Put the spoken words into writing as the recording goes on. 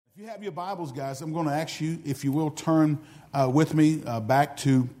you have your Bibles, guys, I'm going to ask you, if you will, turn with me back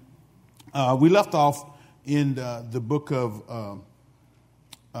to, we left off in the book of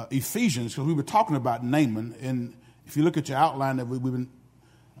Ephesians, because we were talking about Naaman. And if you look at your outline that we've been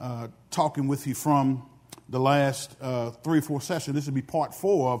talking with you from the last 3 or 4 sessions, this would be part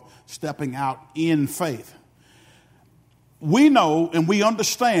 4 of stepping out in faith. We know and we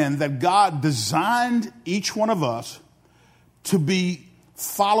understand that God designed each one of us to be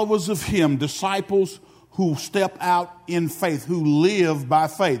followers of him, disciples who step out in faith, who live by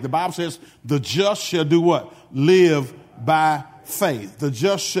faith. The Bible says the just shall do what? Live by faith. The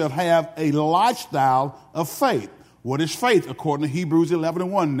just shall have a lifestyle of faith. What is faith? According to Hebrews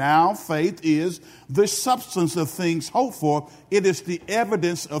 11:1. Now faith is the substance of things hoped for. It is the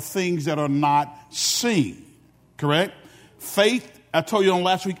evidence of things that are not seen. Correct? Faith, I told you on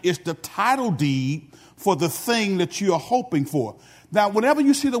last week, is the title deed for the thing that you are hoping for. Now, whenever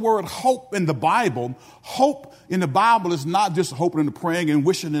you see the word hope in the Bible, hope in the Bible is not just hoping and praying and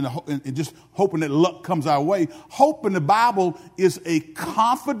wishing and just hoping that luck comes our way. Hope in the Bible is a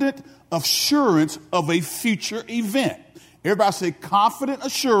confident assurance of a future event. Everybody say confident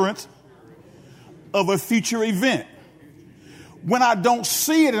assurance of a future event. When I don't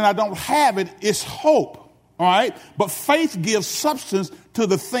see it and I don't have it, it's hope. All right. But faith gives substance to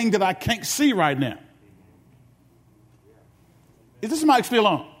the thing that I can't see right now. Is this mic still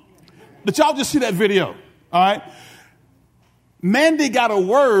on? Did y'all just see that video? All right. Mandy got a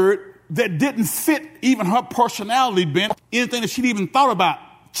word that didn't fit even her personality bent, anything that she'd even thought about.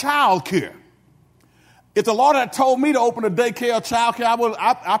 Child care. If the Lord had told me to open a daycare or child care,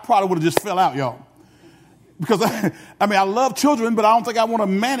 I probably would have just fell out, y'all. Because, I love children, but I don't think I want to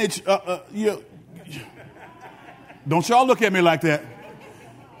manage. Don't y'all look at me like that.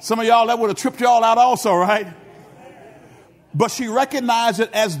 Some of y'all, that would have tripped y'all out also, right? But she recognized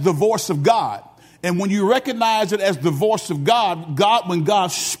it as the voice of God. And when you recognize it as the voice of God, when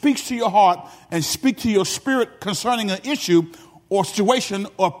God speaks to your heart and speaks to your spirit concerning an issue or situation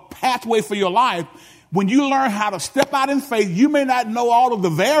or pathway for your life, when you learn how to step out in faith, you may not know all of the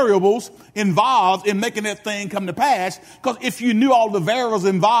variables involved in making that thing come to pass. Because if you knew all the variables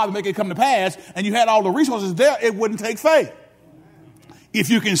involved in making it come to pass and you had all the resources there, it wouldn't take faith. If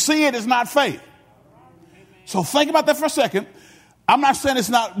you can see it, it's not faith. So think about that for a second. I'm not saying it's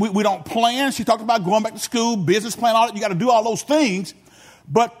not, we don't plan. She talked about going back to school, business plan, all that. You got to do all those things.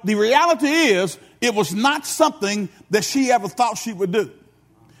 But the reality is, it was not something that she ever thought she would do.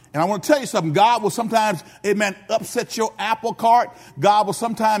 And I want to tell you something. God will sometimes, upset your apple cart. God will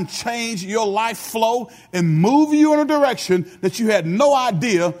sometimes change your life flow and move you in a direction that you had no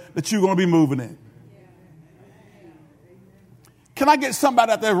idea that you're going to be moving in. Can I get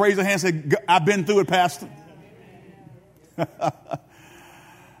somebody out there to raise their hand and say, I've been through it, Pastor?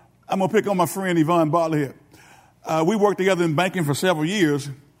 I'm going to pick on my friend Yvonne Bartley here. We worked together in banking for several years.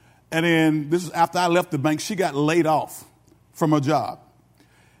 And then this is after I left the bank, she got laid off from her job.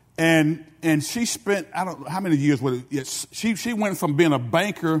 And she spent, I don't know how many years with it. She went from being a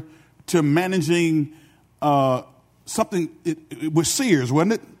banker to managing something with Sears,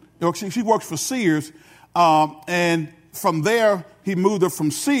 wasn't it? She works for Sears. And from there, he moved her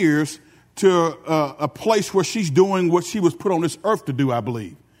from Sears to a place where she's doing what she was put on this earth to do, I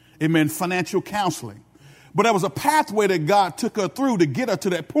believe. Amen. Financial counseling. But there was a pathway that God took her through to get her to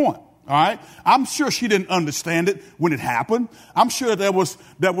that point. All right. I'm sure she didn't understand it when it happened. I'm sure there was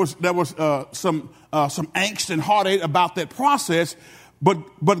some angst and heartache about that process.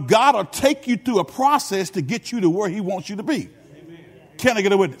 But God will take you through a process to get you to where he wants you to be. Amen. Can I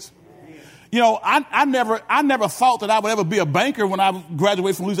get a witness? You know, I never thought that I would ever be a banker when I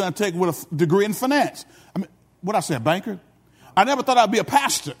graduated from Louisiana Tech with a degree in finance. What I say, a banker? I never thought I'd be a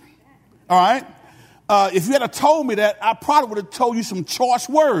pastor. All right. If you had told me that, I probably would have told you some choice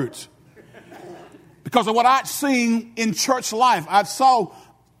words. Because of what I'd seen in church life. I saw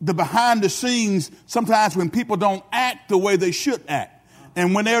the behind the scenes sometimes when people don't act the way they should act.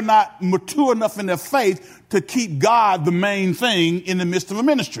 And when they're not mature enough in their faith to keep God the main thing in the midst of a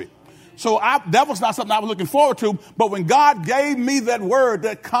ministry. So that was not something I was looking forward to. But when God gave me that word,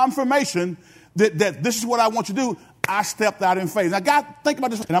 that confirmation that this is what I want you to do, I stepped out in faith. Now, God, think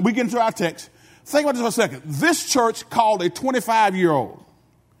about this. And we get into our text. Think about this for a second. This church called a 25-year-old.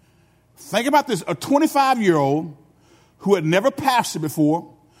 Think about this. A 25-year-old who had never pastored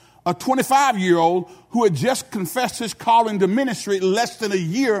before. A 25-year-old who had just confessed his calling to ministry less than a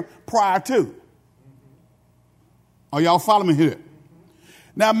year prior to. Are y'all following me here?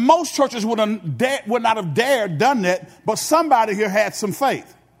 Now, most churches would not have dared done that, but somebody here had some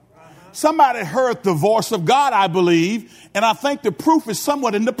faith. Somebody heard the voice of God, I believe, and I think the proof is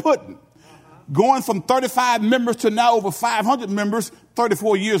somewhat in the pudding. Going from 35 members to now over 500 members,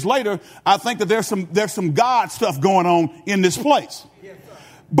 34 years later, I think that there's some God stuff going on in this place.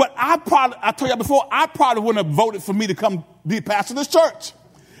 But I told you before, I probably wouldn't have voted for me to come be pastor of this church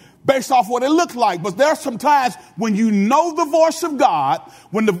based off what it looked like. But there are some times when you know the voice of God,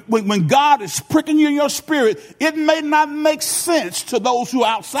 when God is pricking you in your spirit, it may not make sense to those who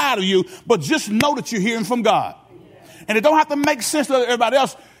are outside of you, but just know that you're hearing from God. And it don't have to make sense to everybody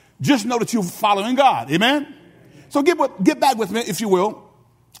else. Just know that you're following God. Amen? So get back with me, if you will.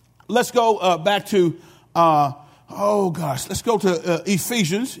 Let's go back to, let's go to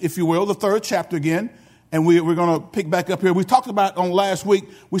Ephesians, if you will, the 3rd chapter again. And we're going to pick back up here. We talked about on last week,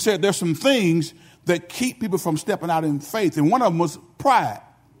 we said there's some things that keep people from stepping out in faith. And one of them was pride.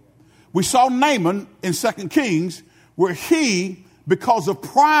 We saw Naaman in 2 Kings where he, because of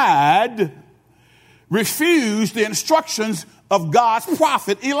pride, refused the instructions of God's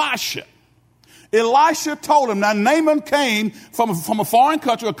prophet Elisha. Elisha told him, now Naaman came from a foreign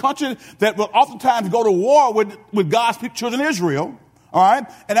country, a country that will oftentimes go to war with God's children Israel. All right.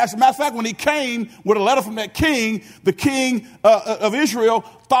 And as a matter of fact, when he came with a letter from that king, the king of Israel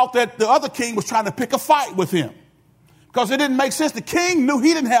thought that the other king was trying to pick a fight with him because it didn't make sense. The king knew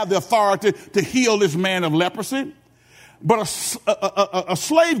he didn't have the authority to heal this man of leprosy. But a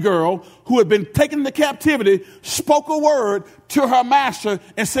slave girl who had been taken into captivity spoke a word to her master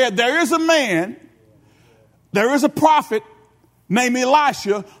and said, there is a prophet named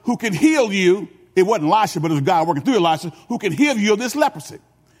Elisha who can heal you. It wasn't Elisha, but it was God working through Elisha who can heal you of this leprosy.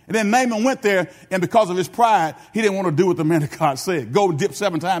 And then Naaman went there, and because of his pride, he didn't want to do what the man of God said. Go dip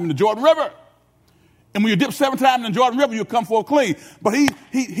 7 times in the Jordan River. And when you dip 7 times in the Jordan River, you'll come forth clean. But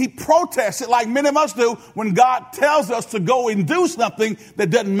he protested like many of us do when God tells us to go and do something that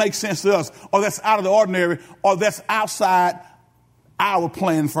doesn't make sense to us, or that's out of the ordinary, or that's outside our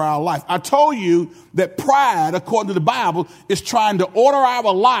plan for our life. I told you that pride, according to the Bible, is trying to order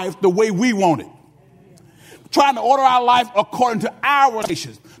our life the way we want it. Trying to order our life according to our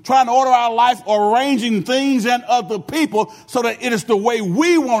relations. Trying to order our life arranging things and other people so that it is the way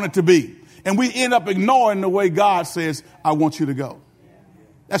we want it to be. And we end up ignoring the way God says, I want you to go.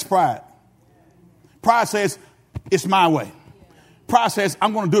 That's pride. Pride says, it's my way. Pride says,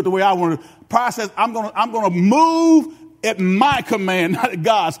 I'm going to do it the way I want to. Pride says, I'm going to move at my command, not at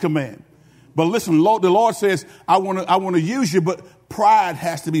God's command. But listen, the Lord says, I want to use you, but pride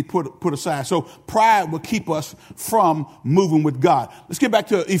has to be put aside. So pride will keep us from moving with God. Let's get back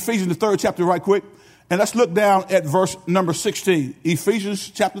to Ephesians, the 3rd chapter right quick. And let's look down at verse number 16. Ephesians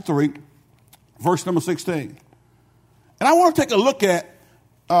chapter 3, verse number 16. And I want to take a look at,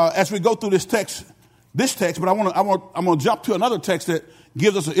 as we go through this text, but I'm going to jump to another text that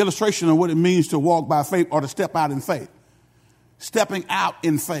gives us an illustration of what it means to walk by faith or to step out in faith. Stepping out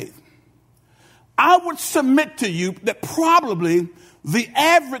in faith. I would submit to you that probably the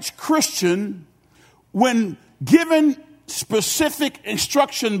average Christian, when given specific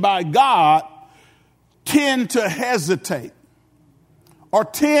instruction by God, tend to hesitate or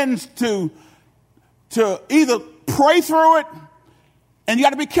tends to either pray through it, and you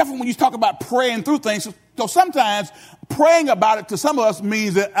got to be careful when you talk about praying through things. So sometimes praying about it to some of us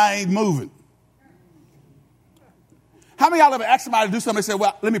means that I ain't moving. How many of y'all ever asked somebody to do something and say,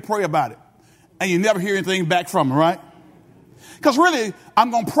 well, let me pray about it? And you never hear anything back from them, right? Because really,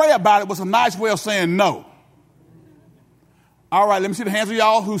 I'm going to pray about it was a nice way of saying no. All right, let me see the hands of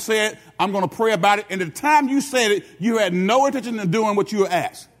y'all who said, I'm going to pray about it. And at the time you said it, you had no intention of doing what you were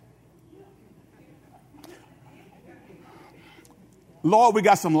asked. Lord, we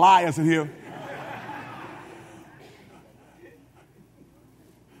got some liars in here.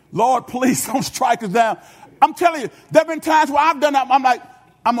 Lord, please don't strike us down. I'm telling you, there have been times where I've done that. I'm like,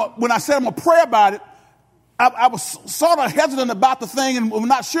 when I said I'm going to pray about it, I was sort of hesitant about the thing and I'm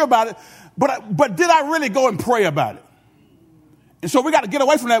not sure about it. But did I really go and pray about it? And so we got to get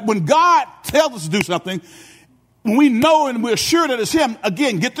away from that. When God tells us to do something, when we know and we're sure that it's him,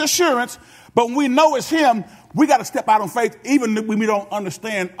 again, get the assurance. But when we know it's him, we got to step out on faith, even when we don't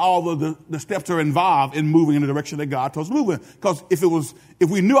understand all of the steps that are involved in moving in the direction that God told us to move in. Because if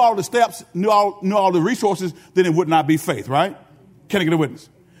we knew all the steps, knew all the resources, then it would not be faith, right? Can I get a witness?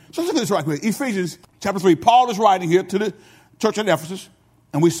 So let's look at this right quick. Ephesians chapter 3. Paul is writing here to the church at Ephesus,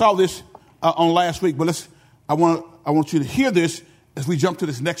 and we saw this on last week. But I want you to hear this as we jump to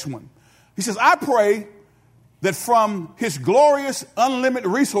this next one. He says, I pray that from his glorious, unlimited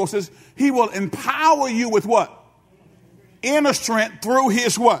resources, he will empower you with what? Inner strength through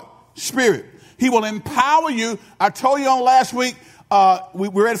his what? Spirit. He will empower you. I told you on last week, we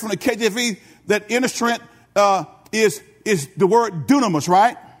read it from the KJV that inner strength is the word dunamis,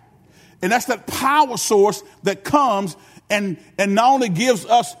 right? And that's that power source that comes and not only gives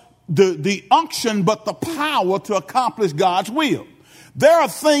us the unction, but the power to accomplish God's will. There are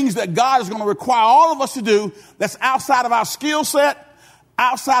things that God is going to require all of us to do that's outside of our skill set,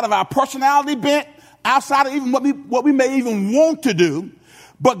 outside of our personality bent, outside of even what we may even want to do.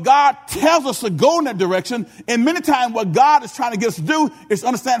 But God tells us to go in that direction. And many times what God is trying to get us to do is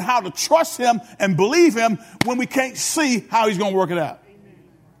understand how to trust him and believe him when we can't see how he's going to work it out.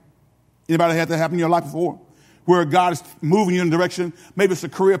 Anybody had that happen in your life before? Where God is moving you in a direction. Maybe it's a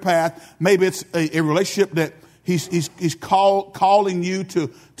career path. Maybe it's a relationship that he's calling you to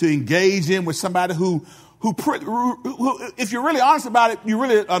engage in with somebody who, if you're really honest about it, you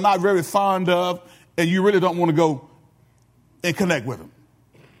really are not very fond of, and you really don't want to go and connect with them.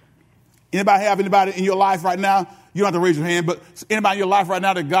 Anybody have anybody in your life right now? You don't have to raise your hand, but anybody in your life right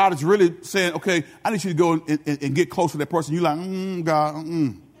now that God is really saying, okay, I need you to go and get close to that person. You're like, God,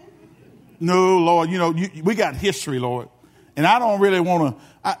 no, Lord, we got history, Lord. And I don't really want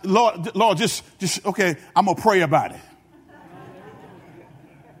to, Lord, just, okay, I'm going to pray about it.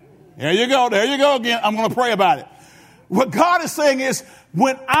 There you go again. I'm going to pray about it. What God is saying is,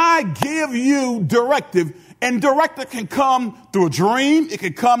 when I give you directive, and directive can come through a dream, it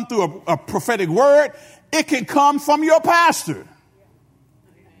can come through a prophetic word, it can come from your pastor.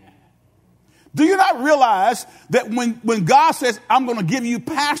 Do you not realize that when God says, I'm going to give you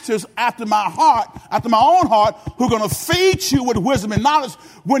pastors after my own heart, who are going to feed you with wisdom and knowledge,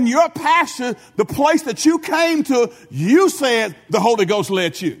 when your pastor, the place that you came to, you said the Holy Ghost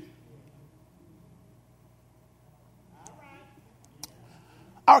led you.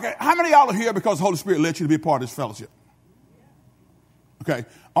 Okay, how many of y'all are here because the Holy Spirit led you to be a part of this fellowship? Okay,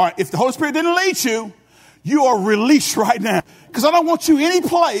 all right, if the Holy Spirit didn't lead you, you are released right now. Because I don't want you any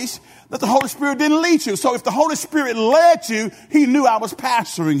place that the Holy Spirit didn't lead you. So if the Holy Spirit led you, he knew I was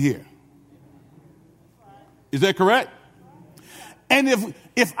pastoring here. Is that correct? And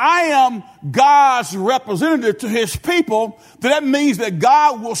if I am God's representative to his people, then that means that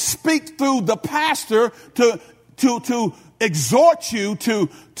God will speak through the pastor to exhort you,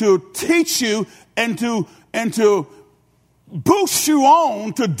 to teach you, and to boost you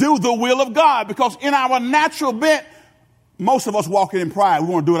on to do the will of God. Because in our natural bent, most of us walking in pride. We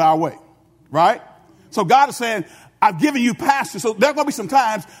want to do it our way, right? So God is saying, I've given you pastors. So there's going to be some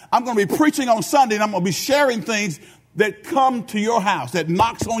times I'm going to be preaching on Sunday, and I'm going to be sharing things that come to your house, that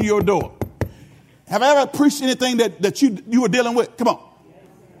knocks on your door. Have I ever preached anything that you were dealing with? Come on.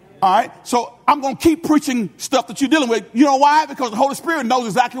 All right. So I'm going to keep preaching stuff that you're dealing with. You know why? Because the Holy Spirit knows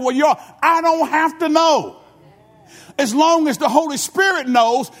exactly where you are. I don't have to know. As long as the Holy Spirit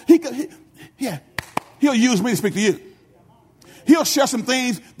knows, he'll use me to speak to you. He'll share some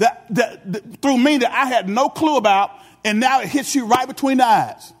things that through me that I had no clue about, and now it hits you right between the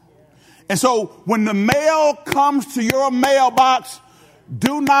eyes. And so when the mail comes to your mailbox,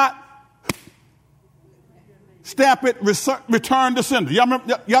 do not stamp it, return to sender. Y'all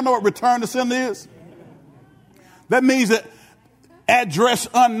know what return to sender is? That means that address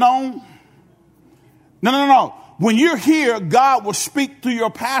unknown. No. When you're here, God will speak through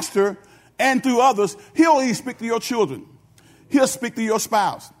your pastor and through others. He'll even speak to your children. He'll speak to your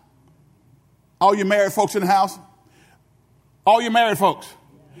spouse. All you married folks in the house, all you married folks,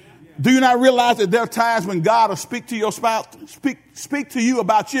 do you not realize that there are times when God will speak to your spouse, speak to you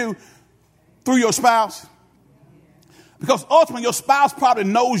about you through your spouse? Because ultimately your spouse probably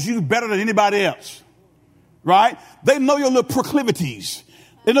knows you better than anybody else, right? They know your little proclivities.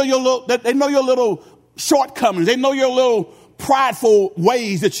 They know your little shortcomings. They know your little prideful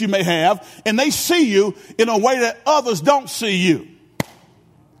ways that you may have, and they see you in a way that others don't see you.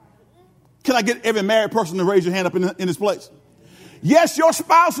 Can I get every married person to raise your hand up in this place? Yes, your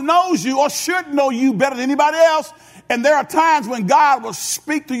spouse knows you or should know you better than anybody else, and there are times when God will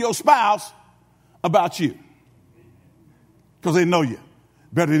speak to your spouse about you because they know you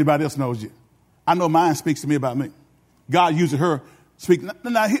better than anybody else knows you. I know mine speaks to me about me. God uses her speak.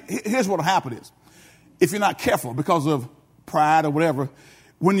 Now, here's what will happen is, if you're not careful because of pride or whatever,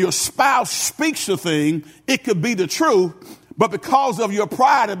 when your spouse speaks a thing, it could be the truth, but because of your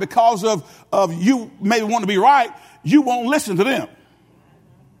pride and because of you may want to be right, you won't listen to them.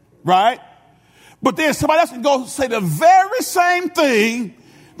 Right? But then somebody else can go say the very same thing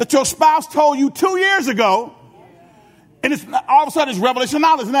that your spouse told you 2 years ago, and it's all of a sudden it's revelation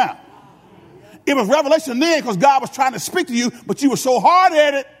knowledge now. It was revelation then because God was trying to speak to you, but you were so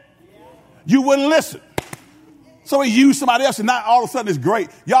hard-headed, you wouldn't listen. So he used somebody else, and now all of a sudden it's great.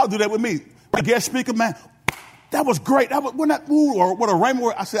 Y'all do that with me. The guest speaker, man, That was great. That was, wasn't that, ooh, or what a rhema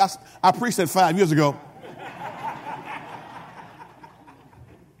word. I said, I preached that 5 years ago.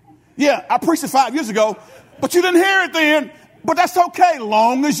 Yeah, I preached it 5 years ago, but you didn't hear it then. But that's okay,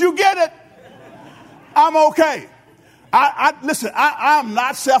 long as you get it. I'm okay. Listen, I'm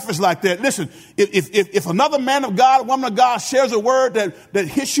not selfish like that. Listen, if another man of God, woman of God shares a word that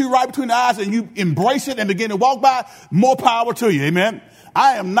hits you right between the eyes and you embrace it and begin to walk by, more power to you. Amen.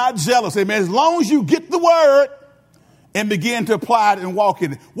 I am not jealous. Amen. As long as you get the word and begin to apply it and walk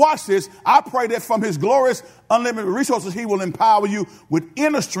in it. Watch this. I pray that from his glorious, unlimited resources, he will empower you with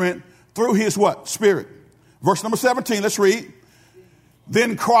inner strength through his what? Spirit. Verse number 17. Let's read.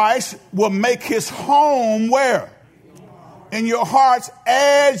 Then Christ will make his home where? In your hearts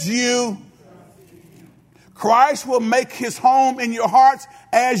as you. Christ will make his home in your hearts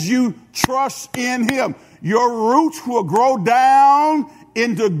as you trust in him. Your roots will grow down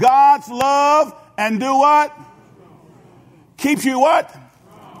into God's love and do what? Keeps you what?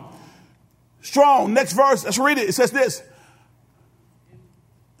 Strong. Next verse. Let's read it. It says this.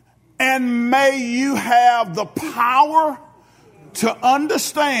 And may you have the power to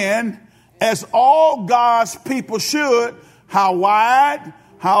understand, as all God's people should, how wide,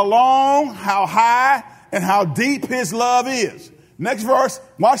 how long, how high, and how deep his love is. Next verse,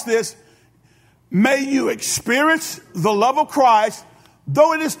 watch this. May you experience the love of Christ,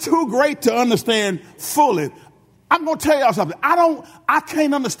 though it is too great to understand fully. I'm going to tell y'all something. I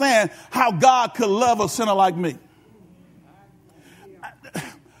can't understand how God could love a sinner like me.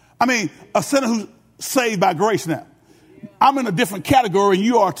 I mean, a sinner who's saved by grace now. I'm in a different category and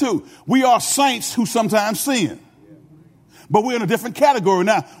you are too. We are saints who sometimes sin. But we're in a different category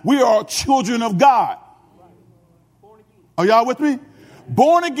now. We are children of God. Are y'all with me?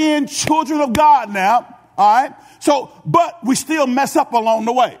 Born again children of God now. All right. So, but we still mess up along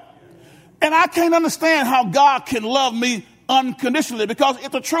the way. And I can't understand how God can love me unconditionally, because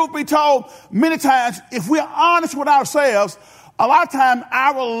if the truth be told, many times, if we're honest with ourselves, a lot of times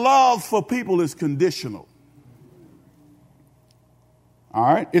our love for people is conditional. All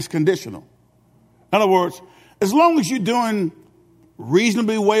right. It's conditional. In other words, as long as you're doing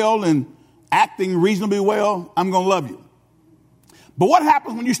reasonably well and acting reasonably well, I'm going to love you. But what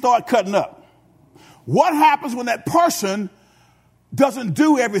happens when you start cutting up? What happens when that person doesn't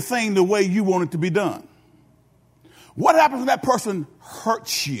do everything the way you want it to be done? What happens when that person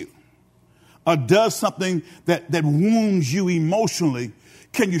hurts you or does something that wounds you emotionally?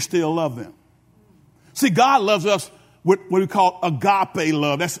 Can you still love them? See, God loves us with what we call agape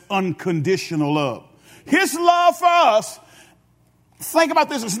love. That's unconditional love. His love for us, think about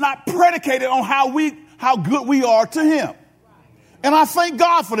this, it's not predicated on how good we are to him. And I thank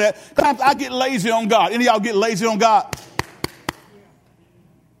God for that. Sometimes I get lazy on God. Any of y'all get lazy on God?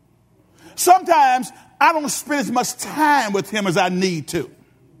 Sometimes I don't spend as much time with him as I need to.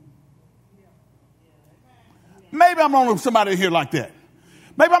 Maybe I'm the only somebody here like that.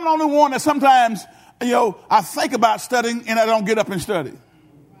 Maybe I'm the only one that sometimes, I think about studying and I don't get up and study.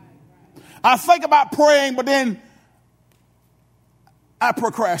 I think about praying, but then I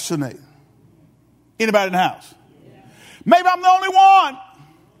procrastinate. Anybody in the house? Maybe I'm the only one.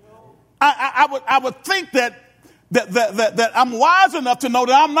 I would think that I'm wise enough to know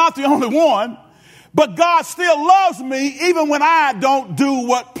that I'm not the only one, but God still loves me even when I don't do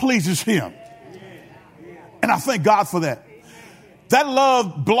what pleases him. And I thank God for that. That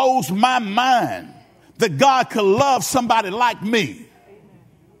love blows my mind, that God could love somebody like me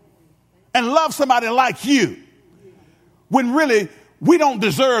and love somebody like you when really we don't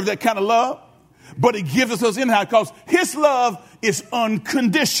deserve that kind of love. But he gives us anyhow, because his love is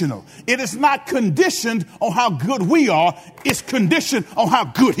unconditional. It is not conditioned on how good we are. It's conditioned on how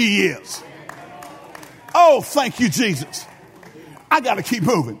good he is. Oh, thank you, Jesus. I got to keep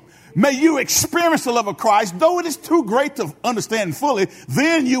moving. May you experience the love of Christ, though it is too great to understand fully.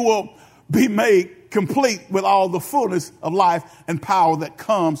 Then you will be made complete with all the fullness of life and power that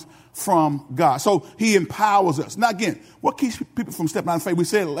comes from God. So he empowers us. Now, again, what keeps people from stepping out in faith? We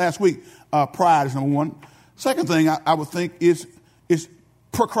said last week, pride is number one. Second thing I would think is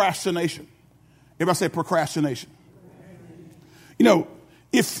procrastination. Everybody say procrastination.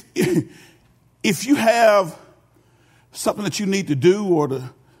 If you have something that you need to do or to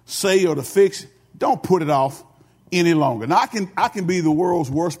say or to fix, don't put it off any longer. Now, I can be the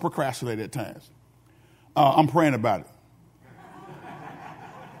world's worst procrastinator at times. I'm praying about it.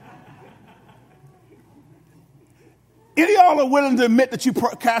 Any of y'all are willing to admit that you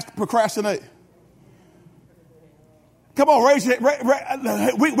procrastinate? Come on, raise your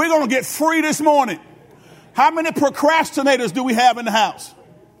hand. We're going to get free this morning. How many procrastinators do we have in the house?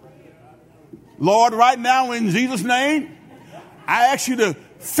 Lord, right now in Jesus' name, I ask you to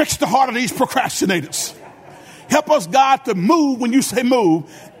fix the heart of these procrastinators. Help us, God, to move when you say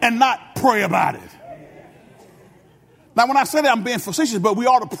move and not pray about it. Now, when I say that, I'm being facetious, but we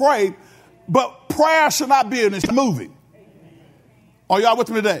ought to pray. But prayer should not be in this moving. Are y'all with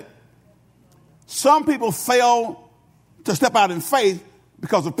me today? Some people fail to step out in faith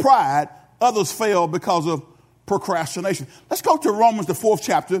because of pride. Others fail because of procrastination. Let's go to Romans, the 4th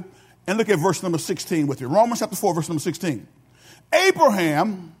chapter, and look at verse number 16 with you. Romans chapter 4, verse number 16.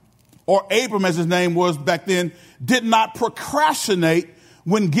 Abraham, or Abram as his name was back then, did not procrastinate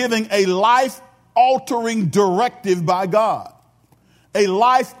when giving a life-altering directive by God. A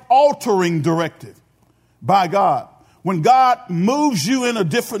life-altering directive by God. When God moves you in a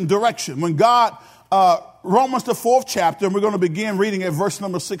different direction, when God, Romans the 4th chapter, and we're going to begin reading at verse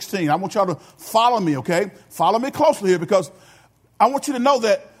number 16. I want y'all to follow me, okay? Follow me closely here, because I want you to know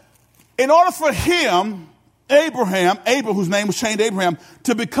that in order for him, Abram, whose name was changed Abraham,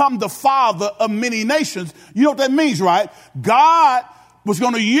 to become the father of many nations, you know what that means, right? God was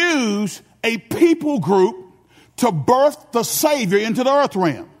going to use a people group to birth the Savior into the earth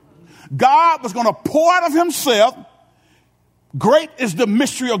realm. God was going to pour out of himself. Great is the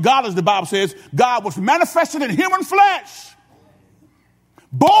mystery of God, as the Bible says. God was manifested in human flesh,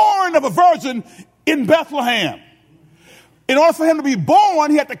 born of a virgin in Bethlehem. In order for him to be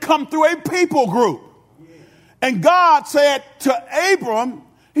born, he had to come through a people group. And God said to Abram,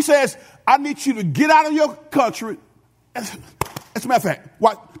 he says, I need you to get out of your country. As a matter of fact,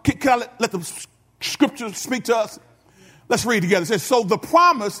 can I let the scripture speak to us? Let's read together. It says, so the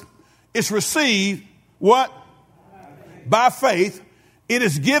promise is received, what? By faith. It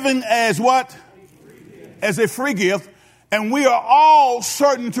is given as what? As a free gift. And we are all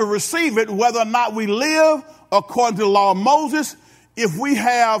certain to receive it, whether or not we live according to the law of Moses, if we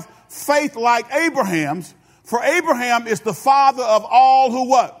have faith like Abraham's. For Abraham is the father of all who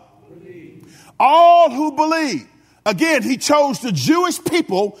what? Believe. All who believe. Again, he chose the Jewish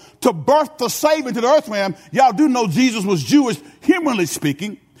people to birth the Savior into the earth realm. Y'all do know Jesus was Jewish, humanly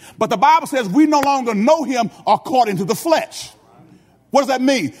speaking. But the Bible says we no longer know him according to the flesh. What does that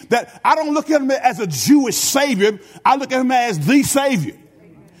mean? That I don't look at him as a Jewish Savior. I look at him as the Savior.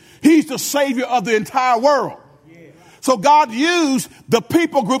 He's the Savior of the entire world. So God used the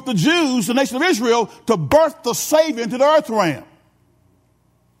people group, the Jews, the nation of Israel, to birth the Savior into the earth realm.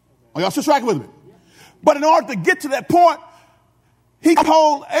 Are y'all still tracking with me? But in order to get to that point, he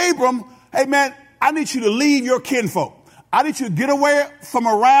told Abram, hey man, I need you to leave your kinfolk. I need you to get away from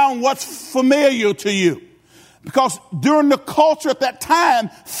around what's familiar to you. Because during the culture at that time,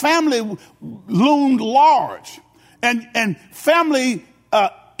 family loomed large. And family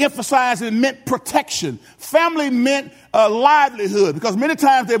emphasized it meant protection. Family meant livelihood, because many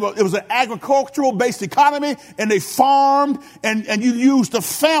times it was an agricultural-based economy, and they farmed, and you used the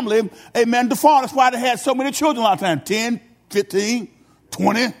family, amen, to farm. That's why they had so many children a lot of times, 10, 15,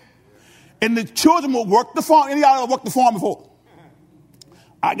 20. And the children would work the farm. Any of y'all ever worked the farm before?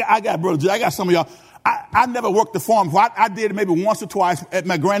 I got brothers. I got some of y'all. I never worked the farm before. I did it maybe once or twice at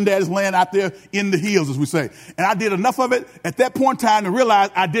my granddad's land out there in the hills, as we say. And I did enough of it at that point in time to realize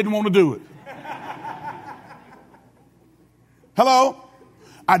I didn't want to do it. Hello?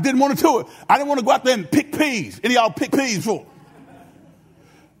 I didn't want to do it. I didn't want to go out there and pick peas. Any of y'all pick peas before?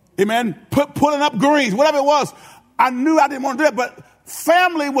 Amen? Pulling up greens, whatever it was. I knew I didn't want to do it, but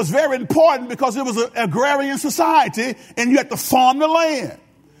family was very important because it was an agrarian society and you had to farm the land.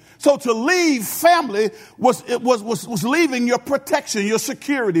 So to leave family was leaving your protection, your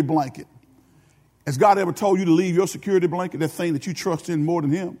security blanket. Has God ever told you to leave your security blanket, that thing that you trust in more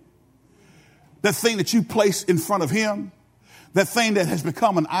than him? That thing that you place in front of him? That thing that has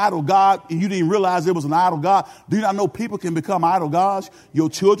become an idol God and you didn't realize it was an idol God? Do you not know people can become idol gods?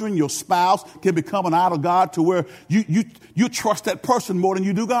 Your children, your spouse can become an idol God to where you trust that person more than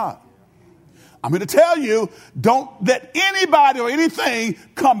you do God. I'm here to tell you, don't let anybody or anything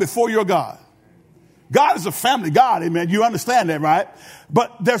come before your God. God is a family God, amen. You understand that, right?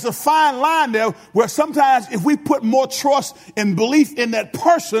 But there's a fine line there where sometimes if we put more trust and belief in that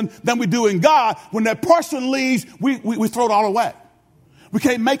person than we do in God, when that person leaves, we throw it all away. We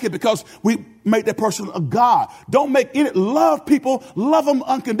can't make it because we make that person a God. Don't make any, love people, love them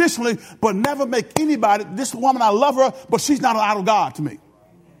unconditionally, but never make anybody, this woman, I love her, but she's not an idol God to me.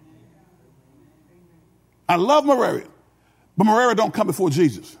 I love Mariah, but Mariah don't come before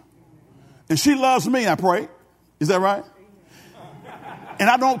Jesus. And she loves me, I pray. Is that right? And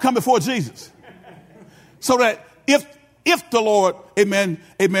I don't come before Jesus. So that if the Lord, amen,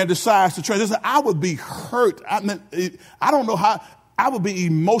 decides to transition, I would be hurt. I don't know how. I would be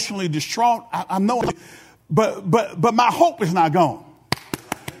emotionally distraught. I know it. But my hope is not gone.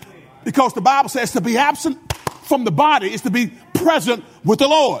 Because the Bible says to be absent from the body is to be present with the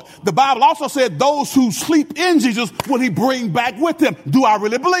Lord. The Bible also said those who sleep in Jesus will he bring back with him. Do I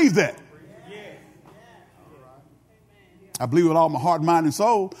really believe that? I believe it with all my heart, mind, and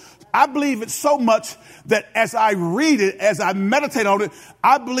soul. I believe it so much that as I read it, as I meditate on it,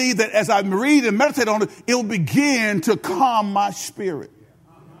 I believe that as I read and meditate on it, it will begin to calm my spirit.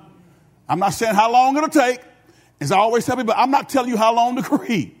 I'm not saying how long it'll take. As I always tell people, I'm not telling you how long to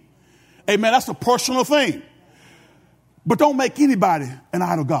read. Amen. That's a personal thing. But don't make anybody an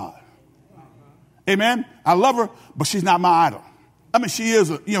idol God. Amen. I love her, but she's not my idol. I mean, she is,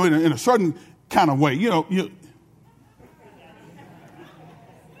 in a certain kind of way.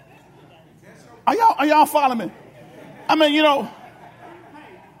 Are y'all following me? I mean,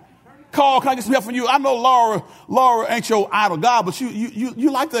 Carl, can I get some help from you? I know Laura ain't your idol God, but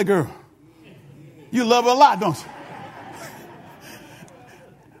you like that girl. You love her a lot, don't you?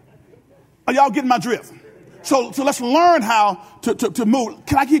 Are y'all getting my drift? So let's learn how to move.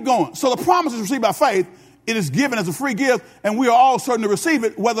 Can I keep going? So the promise is received by faith. It is given as a free gift, and we are all certain to receive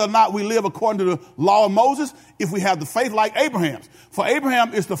it, whether or not we live according to the law of Moses, if we have the faith like Abraham's. For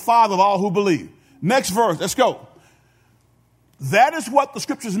Abraham is the father of all who believe. Next verse, let's go. That is what the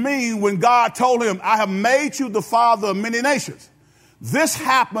scriptures mean when God told him, I have made you the father of many nations. This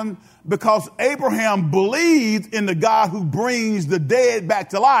happened because Abraham believed in the God who brings the dead back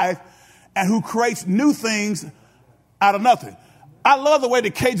to life and who creates new things out of nothing. I love the way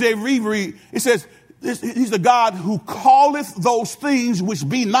the KJV read. It says, he's the God who calleth those things which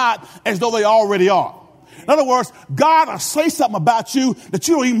be not as though they already are. In other words, God will say something about you that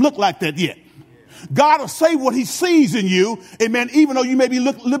you don't even look like that yet. God will say what he sees in you. Amen. Even though you may be a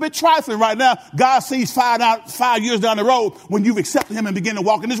little bit trifling right now, God sees 5 years down the road when you've accepted him and begin to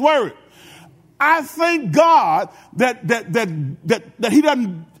walk in his word. I thank God that he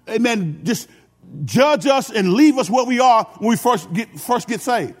doesn't, amen, just judge us and leave us where we are when we first get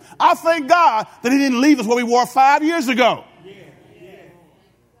saved. I thank God that he didn't leave us where we were 5 years ago.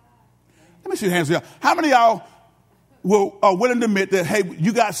 Let me see your hands here. How many of y'all are willing to admit that, hey,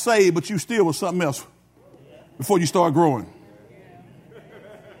 you got saved, but you still was something else before you started growing?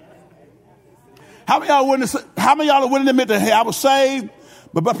 How many of y'all are willing to admit that, hey, I was saved,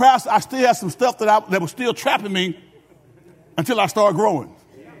 but perhaps I still had some stuff that was still trapping me until I started growing?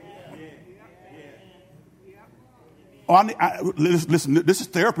 Listen, this is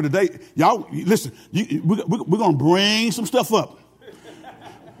therapy today. Y'all, listen, we're going to bring some stuff up.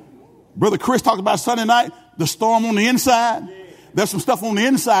 Brother Chris talked about Sunday night, the storm on the inside. There's some stuff on the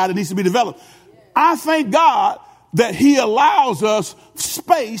inside that needs to be developed. I thank God that he allows us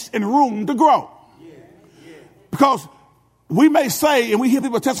space and room to grow. Because we may say, and we hear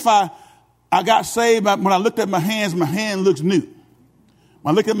people testify, I got saved, when I looked at my hands, my hand looks new.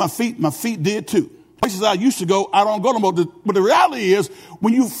 When I looked at my feet did too. Places I used to go, I don't go no more. But the reality is,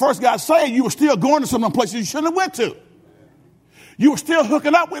 when you first got saved, you were still going to some of the places you shouldn't have went to. You were still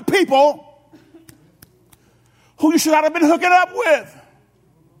hooking up with people who you should not have been hooking up with.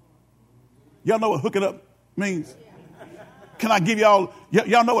 Y'all know what hooking up means? Can I give y'all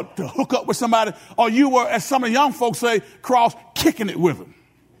know what to hook up with somebody? Or you were, as some of the young folks say, cross kicking it with them.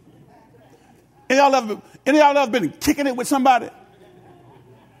 Any of y'all ever been kicking it with somebody?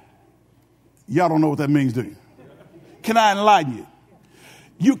 Y'all don't know what that means, do you? Can I enlighten you?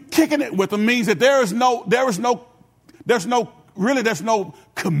 You kicking it with them means that there's no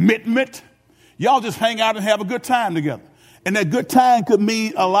commitment. Y'all just hang out and have a good time together. And that good time could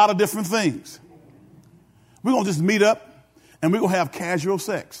mean a lot of different things. We're going to just meet up and we're going to have casual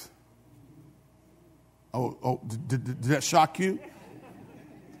sex. Did that shock you?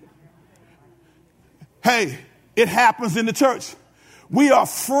 Hey, it happens in the church. We are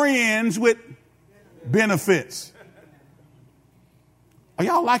friends with benefits. Are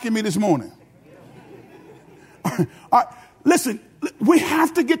y'all liking me this morning? All right, listen, we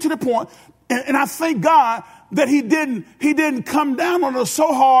have to get to the point, and I thank God that he didn't come down on us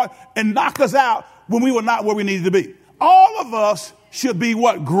so hard and knock us out when we were not where we needed to be. All of us should be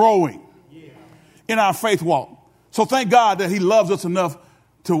growing in our faith walk. So thank God that he loves us enough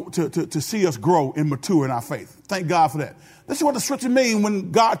to see us grow and mature in our faith. Thank God for that. This is what the scripture means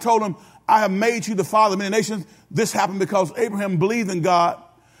when God told him, I have made you the father of many nations. This happened because Abraham believed in God,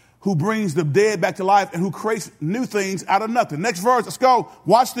 who brings the dead back to life and who creates new things out of nothing. Next verse, let's go.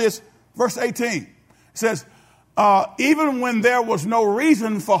 Watch this. Verse 18. It says, even when there was no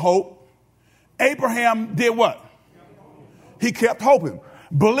reason for hope, Abraham did what? He kept hoping,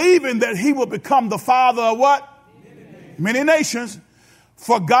 believing that he would become the father of what? Many nations.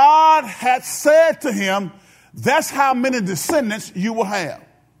 For God had said to him, that's how many descendants you will have.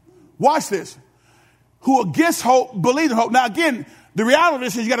 Watch this. Who against hope, believed in hope. Now again, the reality of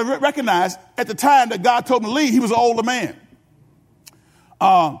this is you got to recognize at the time that God told him to leave, he was an older man.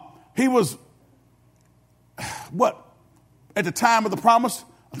 He was, at the time of the promise,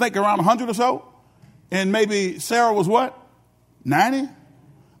 I think around 100 or so. And maybe Sarah was what? 90?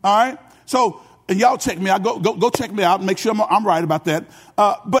 All right. So, and y'all check me out. Go check me out and make sure I'm right about that.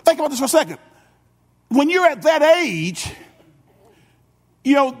 But think about this for a second. When you're at that age,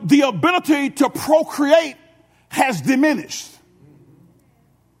 you know, the ability to procreate has diminished.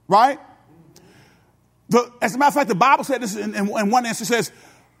 Right? As a matter of fact, the Bible said this in one instance. It says,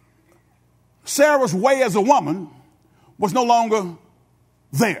 Sarah's way as a woman was no longer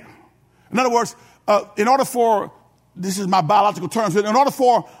there. In other words, in order for, this is my biological terms, in order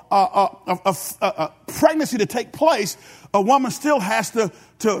for a pregnancy to take place, a woman still has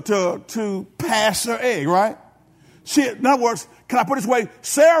to pass her egg, right? In other words, can I put it this way?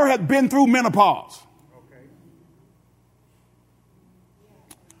 Sarah had been through menopause. Okay.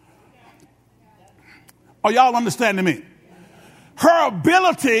 Are y'all understanding me? Her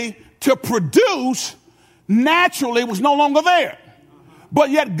ability to produce naturally was no longer there. But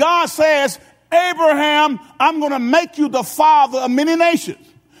yet God says, Abraham, I'm going to make you the father of many nations.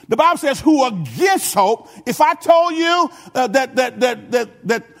 The Bible says, who against hope. If I told you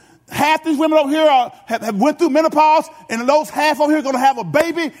that half these women over here have went through menopause, and those half over here are going to have a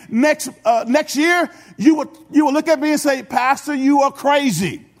baby next year, you would look at me and say, Pastor, you are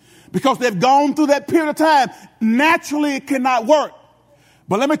crazy, because they've gone through that period of time. Naturally, it cannot work.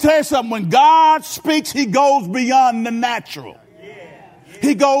 But let me tell you something. When God speaks, he goes beyond the natural.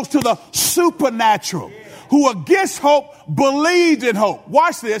 He goes to the supernatural. Who against hope believed in hope.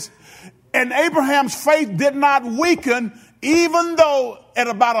 Watch this. And Abraham's faith did not weaken, even though at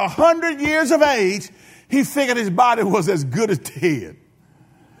about 100 years of age, he figured his body was as good as dead.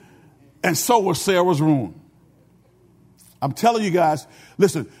 And so was Sarah's womb. I'm telling you guys,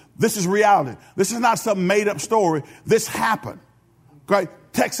 listen, this is reality. This is not some made up story. This happened. Right?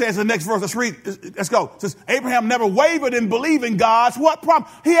 Text says in the next verse, let's read. Let's go. It says, Abraham never wavered in believing God's what promise?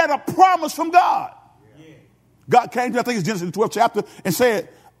 He had a promise from God. Yeah. God came to, I think it's Genesis 12th chapter, and said,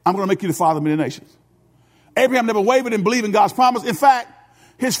 I'm going to make you the father of many nations. Abraham never wavered in believing God's promise. In fact,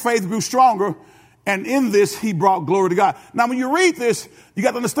 his faith grew stronger, and in this, he brought glory to God. Now, when you read this, you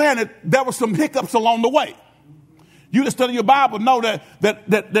got to understand that there were some hiccups along the way. You that study your Bible know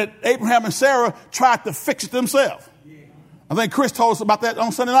that Abraham and Sarah tried to fix it themselves. I think Chris told us about that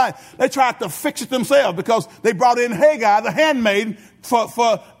on Sunday night. They tried to fix it themselves because they brought in Hagar, the handmaid,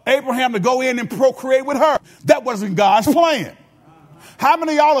 for Abraham to go in and procreate with her. That wasn't God's plan. How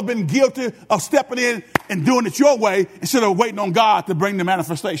many of y'all have been guilty of stepping in and doing it your way instead of waiting on God to bring the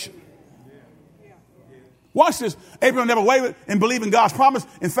manifestation? Watch this. Abraham never wavered in believing God's promise.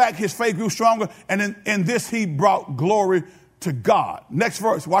 In fact, his faith grew stronger, and in this he brought glory to God. Next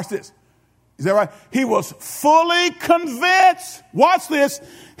verse. Watch this. Is that right? He was fully convinced. Watch this.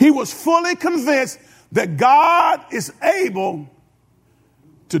 He was fully convinced that God is able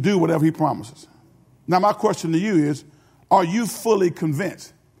to do whatever he promises. Now, my question to you is, are you fully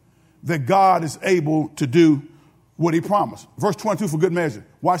convinced that God is able to do what he promised? Verse 22 for good measure.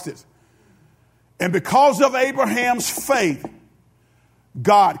 Watch this. And because of Abraham's faith,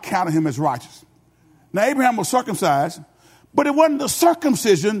 God counted him as righteous. Now, Abraham was circumcised, but it wasn't the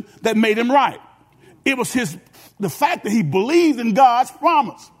circumcision that made him right. It was the fact that he believed in God's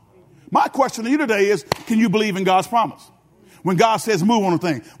promise. My question to you today is, can you believe in God's promise? When God says move on a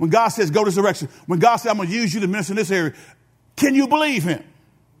thing, when God says go this direction, when God says I'm going to use you to minister in this area, can you believe him?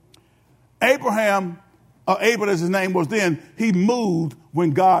 Abraham, Abel as his name was then, he moved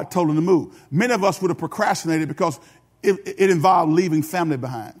when God told him to move. Many of us would have procrastinated because it involved leaving family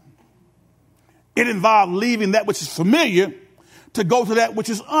behind. It involved leaving that which is familiar to go to that which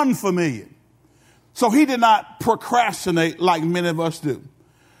is unfamiliar. So he did not procrastinate like many of us do.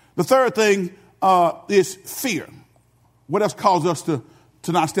 The third thing is fear. What else caused us to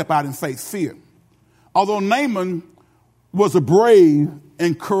not step out in faith? Fear. Although Naaman was a brave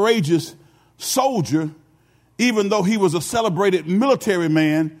and courageous soldier, even though he was a celebrated military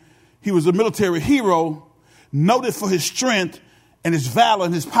man, he was a military hero, noted for his strength and his valor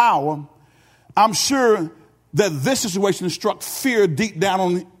and his power. I'm sure that this situation struck fear deep down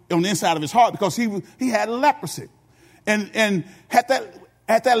on the inside of his heart because he had leprosy. And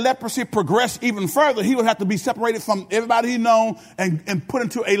had that leprosy progressed even further, he would have to be separated from everybody he known and put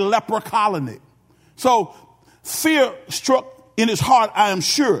into a leper colony. So fear struck in his heart, I am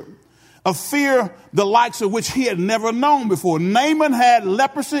sure. a fear the likes of which he had never known before. Naaman had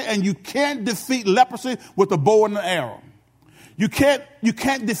leprosy, and you can't defeat leprosy with a bow and an arrow. You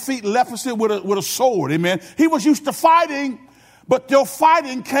can't defeat leprosy with a sword, amen. He was used to fighting, but your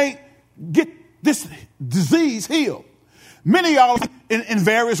fighting can't get this disease healed. Many of y'all in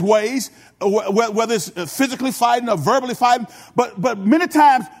various ways, whether it's physically fighting or verbally fighting, but many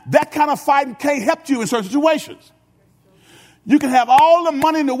times that kind of fighting can't help you in certain situations. You can have all the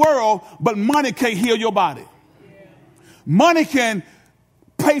money in the world, but money can't heal your body. Money can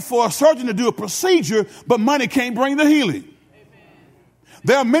pay for a surgeon to do a procedure, but money can't bring the healing.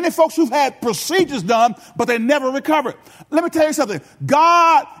 There are many folks who've had procedures done, but they never recovered. Let me tell you something.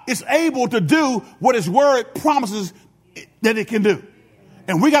 God is able to do what his word promises that it can do.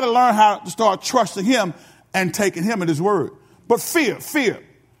 And we got to learn how to start trusting him and taking him at his word. But fear.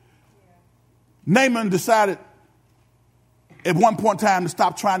 Naaman decided at one point in time to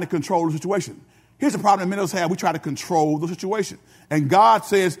stop trying to control the situation. Here's the problem that many of us have. We try to control the situation. And God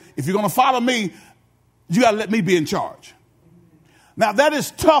says, if you're going to follow me, you got to let me be in charge. Now, that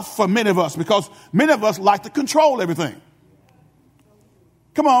is tough for many of us because many of us like to control everything.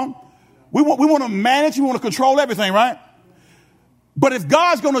 Come on. We want to manage. We want to control everything, right? But if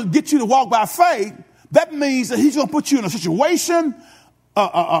God's going to get you to walk by faith, that means that he's going to put you in a situation,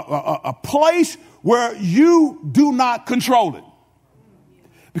 a place where you do not control it.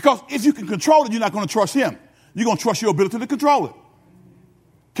 Because if you can control it, you're not going to trust him. You're going to trust your ability to control it.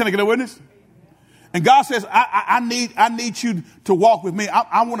 Can I get a witness? And God says, I need you to walk with me.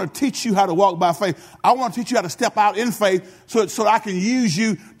 I want to teach you how to walk by faith. I want to teach you how to step out in faith so I can use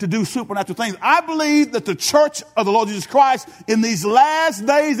you to do supernatural things. I believe that the church of the Lord Jesus Christ in these last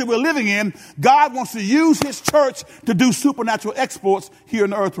days that we're living in, God wants to use his church to do supernatural exploits here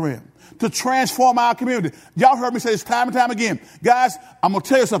in the earth realm, to transform our community. Y'all heard me say this time and time again. Guys, I'm going to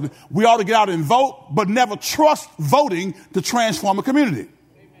tell you something. We ought to get out and vote, but never trust voting to transform a community.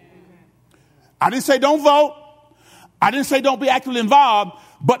 I didn't say don't vote. I didn't say don't be actively involved.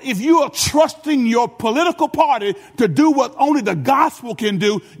 But if you are trusting your political party to do what only the gospel can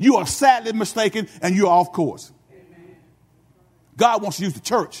do, you are sadly mistaken and you're off course. Amen. God wants to use the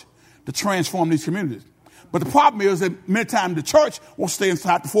church to transform these communities. But the problem is that many times the church will stay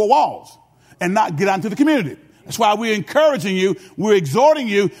inside the four walls and not get out into the community. That's why we're encouraging you, we're exhorting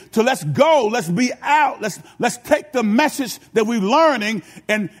you to let's go, let's be out, let's take the message that we're learning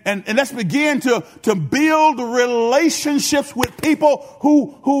and let's begin to build relationships with people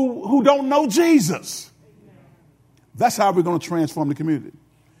who don't know Jesus. That's how we're going to transform the community.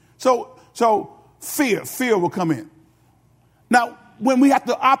 So fear will come in. Now, when we have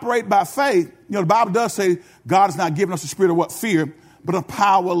to operate by faith, the Bible does say God has not given us the spirit of what? Fear, but of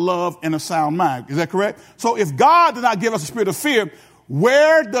power, love, and a sound mind. Is that correct? So if God did not give us a spirit of fear,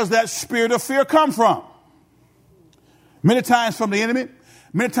 where does that spirit of fear come from? Many times from the enemy.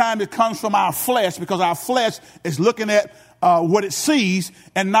 Many times it comes from our flesh because our flesh is looking at what it sees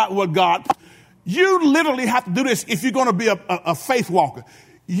and not what God. You literally have to do this if you're going to be a faith walker.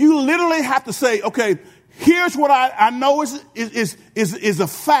 You literally have to say, okay, here's what I know is a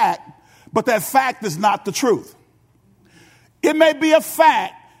fact, but that fact is not the truth. It may be a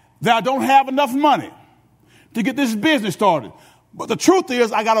fact that I don't have enough money to get this business started. But the truth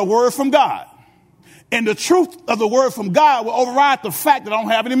is I got a word from God. And the truth of the word from God will override the fact that I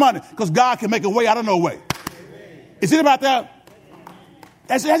don't have any money because God can make a way out of no way. Is it about that?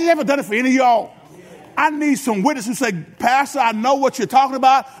 Has he ever done it for any of y'all? I need some witnesses who say, Pastor, I know what you're talking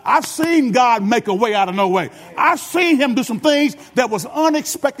about. I've seen God make a way out of no way. I've seen him do some things that was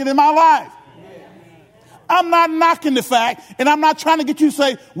unexpected in my life. I'm not knocking the fact, and I'm not trying to get you to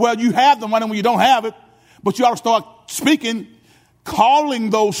say, well, you have the money when you don't have it, but you ought to start speaking, calling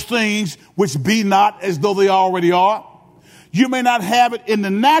those things which be not as though they already are. You may not have it in the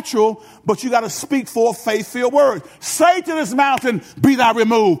natural, but you got to speak forth faith-filled words. Say to this mountain, be thou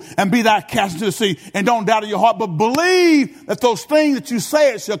removed, and be thou cast into the sea, and don't doubt in your heart, but believe that those things that you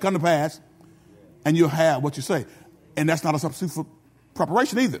say it shall come to pass, and you'll have what you say. And that's not a substitute for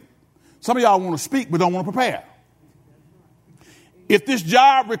preparation either. Some of y'all want to speak but don't want to prepare. If this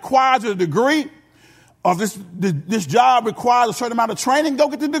job requires a degree, or this job requires a certain amount of training, go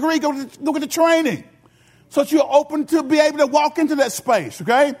get the degree, go get the training. So that you're open to be able to walk into that space,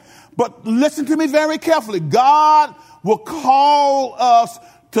 okay? But listen to me very carefully. God will call us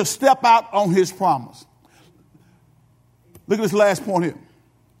to step out on his promise. Look at this last point here.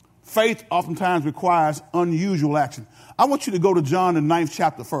 Faith oftentimes requires unusual action. I want you to go to John, the 9th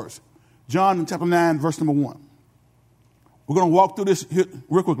chapter first. John chapter 9, verse number 1. We're going to walk through this here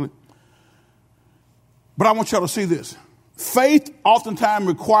real quickly. But I want y'all to see this. Faith oftentimes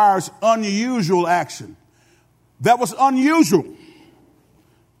requires unusual action. That was unusual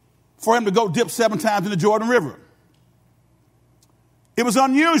for him to go dip 7 times in the Jordan River. It was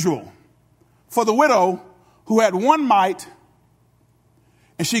unusual for the widow who had 1 mite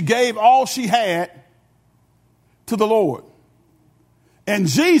and she gave all she had to the Lord. And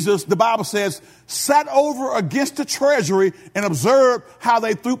Jesus, the Bible says, sat over against the treasury and observed how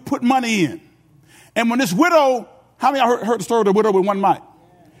they put money in. And when this widow, how many of y'all heard the story of the widow with 1 mite?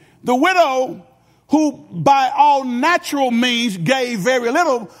 The widow who by all natural means gave very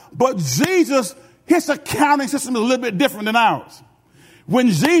little, but Jesus, his accounting system is a little bit different than ours. When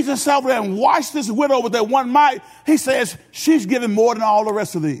Jesus sat over there and watched this widow with that 1 mite, he says, she's giving more than all the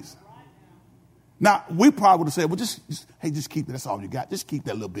rest of these. Now, we probably would have said, well, just keep it. That's all you got. Just keep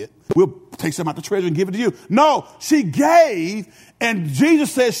that little bit. We'll take some out the treasure and give it to you. No, she gave, and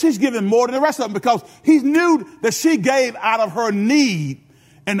Jesus says she's giving more than the rest of them because he knew that she gave out of her need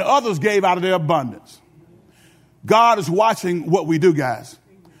and the others gave out of their abundance. God is watching what we do, guys.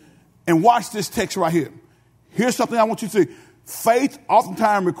 And watch this text right here. Here's something I want you to see. Faith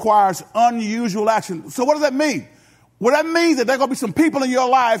oftentimes requires unusual action. So what does that mean? Well, that means that there are going to be some people in your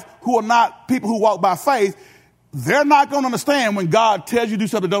life who are not people who walk by faith. They're not going to understand when God tells you to do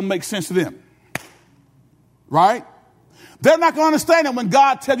something that doesn't make sense to them. Right? They're not going to understand it when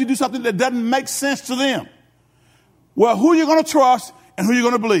God tells you to do something that doesn't make sense to them. Well, who are you going to trust and who are you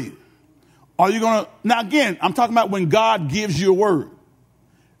going to believe? Are you going to, now again, I'm talking about when God gives you a word.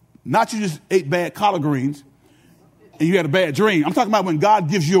 Not you just ate bad collard greens and you had a bad dream. I'm talking about when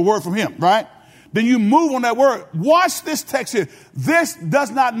God gives you a word from him, right? Then you move on that word. Watch this text here. This does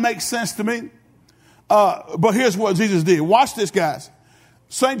not make sense to me. But here's what Jesus did. Watch this, guys.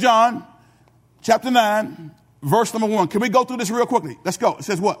 St. John, chapter 9, verse number 1. Can we go through this real quickly? Let's go. It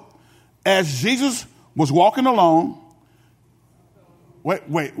says what? As Jesus was walking along. Wait.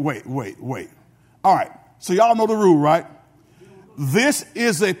 All right. So y'all know the rule, right? This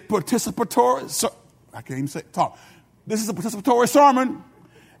is a participatory. I can't even say talk. This is a participatory sermon.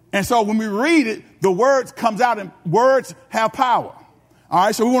 And so when we read it, the words comes out and words have power. All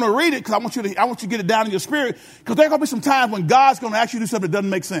right. So we want to read it because I want you to get it down in your spirit because there are going to be some times when God's going to ask you to do something that doesn't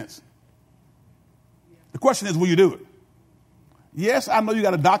make sense. The question is, will you do it? Yes, I know you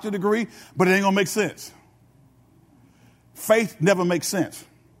got a doctorate degree, but it ain't going to make sense. Faith never makes sense.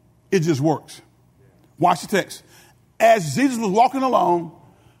 It just works. Watch the text. As Jesus was walking along,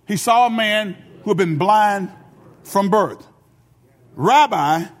 he saw a man who had been blind from birth.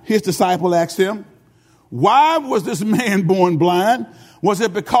 Rabbi, his disciple asked him, why was this man born blind? Was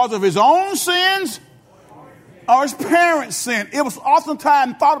it because of his own sins or his parents' sin? It was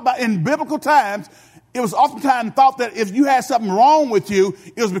oftentimes thought about in biblical times. It was oftentimes thought that if you had something wrong with you,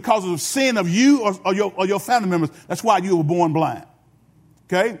 it was because of the sin of you or your family members. That's why you were born blind.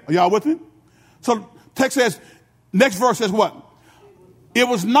 Okay? Are y'all with me? So text says, next verse says what? It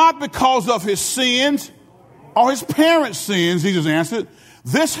was not because of his sins or his parents' sins, Jesus answered.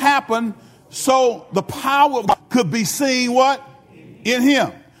 This happened so the power of God could be seen what? In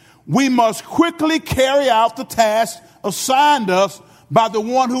him. We must quickly carry out the task assigned us by the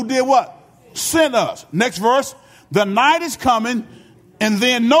one who did what? Sent us. Next verse. The night is coming and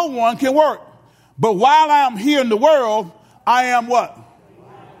then no one can work. But while I am here in the world, I am what?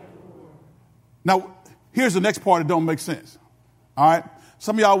 Now, here's the next part that don't make sense. All right.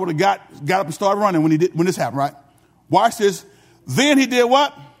 Some of y'all would have got up and started running when this happened, right? Watch this. Then he did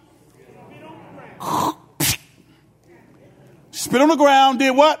what? Spit on the ground, did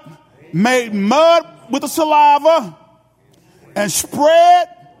what? Made mud with the saliva and spread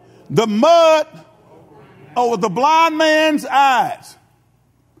the mud over the blind man's eyes.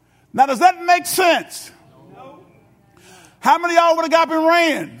 Now, does that make sense? How many of y'all would have got up and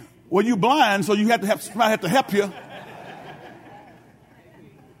ran? Well, you blind, so you have to have somebody have to help you.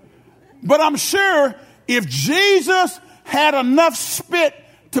 But I'm sure if Jesus had enough spit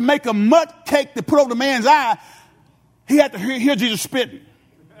to make a mud cake to put over the man's eye, he had to hear Jesus spitting.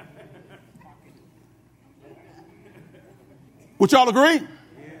 Would y'all agree?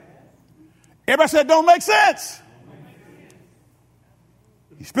 Everybody said, don't make sense.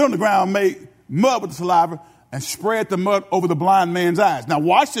 He spit on the ground, made mud with the saliva, and spread the mud over the blind man's eyes. Now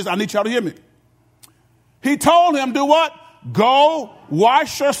watch this. I need y'all to hear me. He told him, do what? Go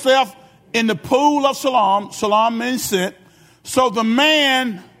wash yourself in the pool of Siloam. Siloam means sent. So the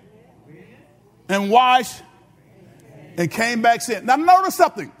man and washed and came back sent. Now notice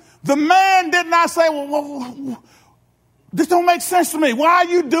something. The man did not say, well, this don't make sense to me. Why are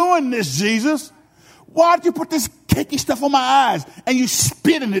you doing this, Jesus? Why did you put this cakey stuff on my eyes and you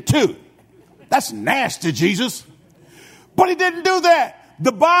spit in it too? That's nasty, Jesus. But he didn't do that.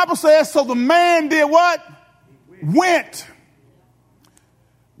 The Bible says, so the man did what? Went.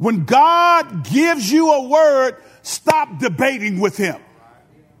 When God gives you a word, stop debating with him.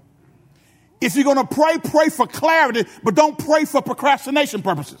 If you're going to pray, pray for clarity, but don't pray for procrastination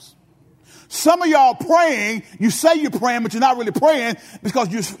purposes. Some of y'all praying, you say you're praying, but you're not really praying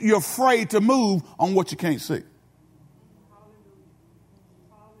because you're afraid to move on what you can't see.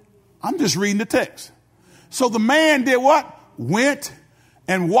 I'm just reading the text. So the man did what? Went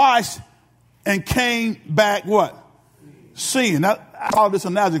and washed and came back what? Seeing. Now, I call this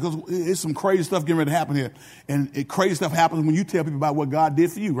analogy because it's some crazy stuff getting ready to happen here. And crazy stuff happens when you tell people about what God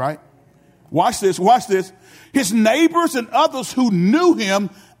did for you, right? Watch this, watch this. His neighbors and others who knew him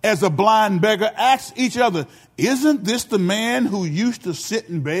as a blind beggar asked each other, isn't this the man who used to sit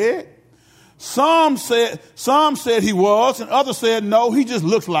in bed? Some said he was, and others said, no, he just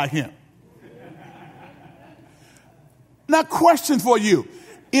looks like him. Now, question for you.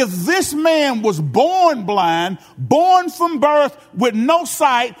 If this man was born blind, born from birth with no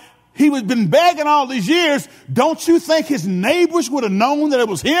sight, he was been begging all these years, don't you think his neighbors would have known that it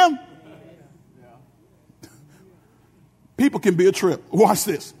was him? People can be a trip. Watch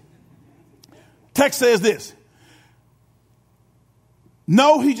this. Text says this.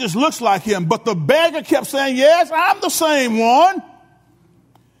 No, he just looks like him. But the beggar kept saying, yes, I'm the same one.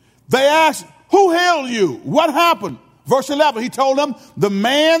 They asked, who healed you? What happened? Verse 11, he told them, the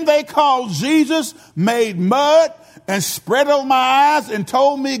man they called Jesus made mud and spread over my eyes and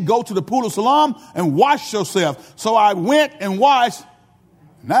told me, go to the pool of Siloam and wash yourself. So I went and washed.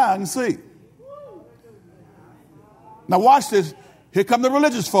 Now I can see. Now watch this. Here come the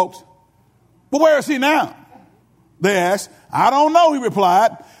religious folks. But where is he now? They asked. I don't know, he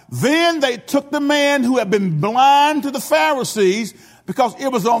replied. Then they took the man who had been blind to the Pharisees because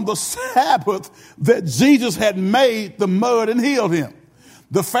it was on the Sabbath that Jesus had made the mud and healed him.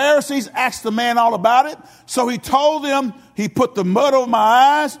 The Pharisees asked the man all about it. So he told them he put the mud over my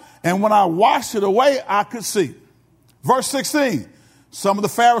eyes, and when I washed it away, I could see. Verse 16. Some of the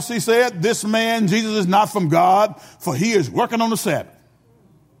Pharisees said, this man, Jesus, is not from God, for he is working on the Sabbath.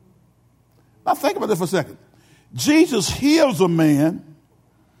 Now think about this for a second. Jesus heals a man,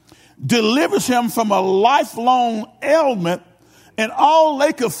 delivers him from a lifelong ailment, and all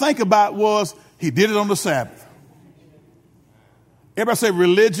they could think about was he did it on the Sabbath. Everybody say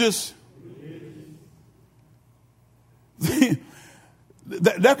religious.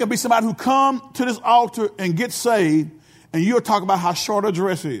 There could be somebody who come to this altar and get saved, and you'll talk about how short her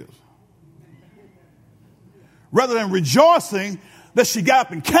dress is. Rather than rejoicing that she got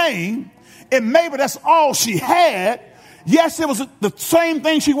up and came, and maybe that's all she had. Yes, it was the same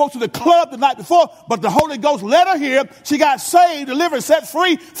thing she went to the club the night before, but the Holy Ghost led her here. She got saved, delivered, set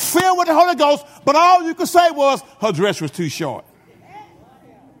free, filled with the Holy Ghost, but all you could say was her dress was too short.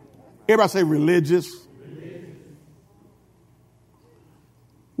 Everybody say religious.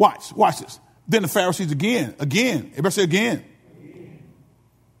 Watch this. Then the Pharisees again. Everybody say again.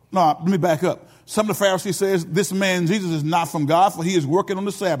 No, let me back up. Some of the Pharisees says this man Jesus is not from God, for he is working on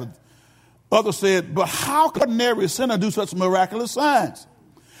the Sabbath. Others said, but how could an ordinary sinner do such miraculous signs?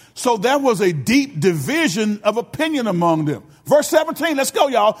 So there was a deep division of opinion among them. Verse 17, let's go,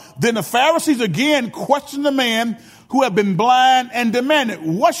 y'all. Then the Pharisees again questioned the man who had been blind and demanded,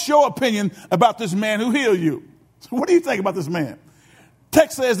 what's your opinion about this man who healed you? What do you think about this man?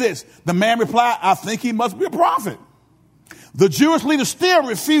 Text says this. The man replied, I think he must be a prophet. The Jewish leaders still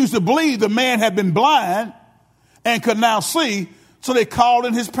refused to believe the man had been blind and could now see, so they called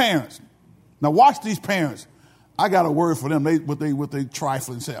in his parents. Now watch these parents. I got a word for them. With they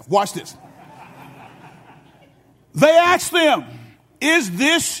trifling self. Watch this. They asked them, is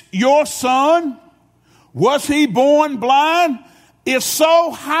this your son? Was he born blind? If so,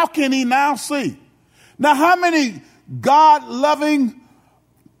 how can he now see? Now, how many God-loving,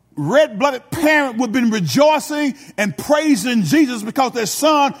 red-blooded parent would have been rejoicing and praising Jesus because their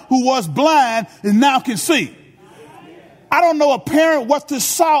son who was blind and now can see? I don't know a parent worth this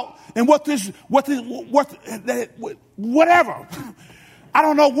salt and whatever. I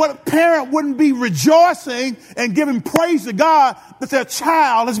don't know what parent wouldn't be rejoicing and giving praise to God that their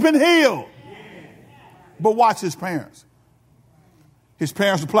child has been healed. But watch his parents. His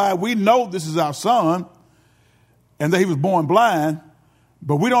parents replied, we know this is our son and that he was born blind,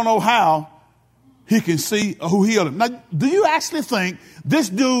 but we don't know how he can see or who healed him. Now, do you actually think this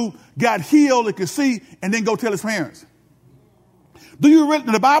dude got healed and could see and then go tell his parents? Do you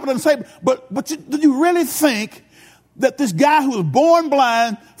really, the Bible doesn't say, but do you really think that this guy who was born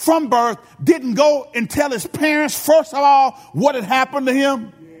blind from birth didn't go and tell his parents, first of all, what had happened to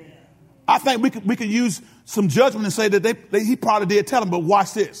him? I think we could use some judgment and say that he probably did tell him, but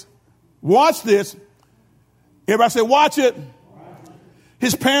watch this. Watch this. Everybody say, watch it.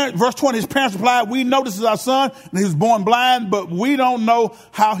 His parents, verse 20, his parents replied, we know this is our son, and he was born blind, but we don't know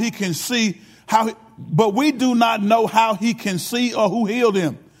how he can see, but we do not know how he can see or who healed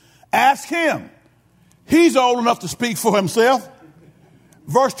him. Ask him. He's old enough to speak for himself.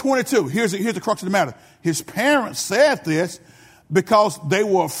 Verse 22, here's the crux of the matter. His parents said this because they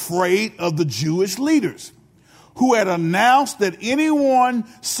were afraid of the Jewish leaders who had announced that anyone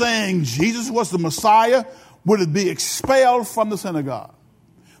saying Jesus was the Messiah would be expelled from the synagogue.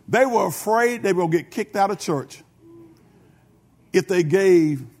 They were afraid they were going to get kicked out of church if they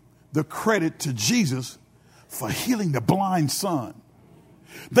gave the credit to Jesus for healing the blind son.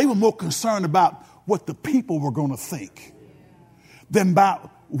 They were more concerned about what the people were going to think than about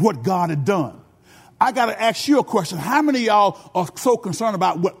what God had done. I got to ask you a question. How many of y'all are so concerned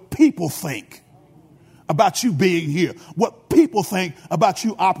about what people think about you being here? What people think about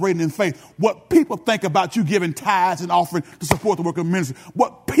you operating in faith? What people think about you giving tithes and offering to support the work of ministry?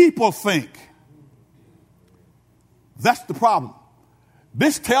 What people think. That's the problem.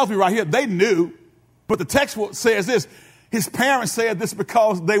 This tells me right here, they knew, but the text says this. His parents said this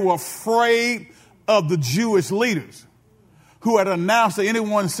because they were afraid of the Jewish leaders who had announced that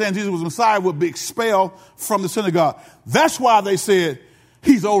anyone saying Jesus was the Messiah would be expelled from the synagogue. That's why they said,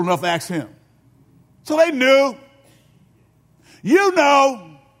 he's old enough to ask him. So they knew. You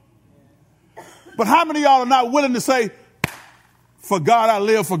know. But how many of y'all are not willing to say, for God I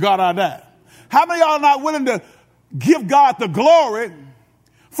live, for God I die? How many of y'all are not willing to give God the glory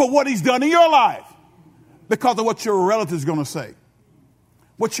for what he's done in your life? Because of what your relatives are going to say,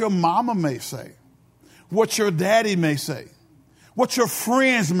 what your mama may say, what your daddy may say, what your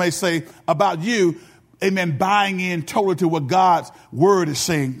friends may say about you, amen, buying in totally to what God's word is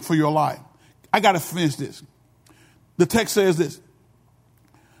saying for your life. I got to finish this. The text says this.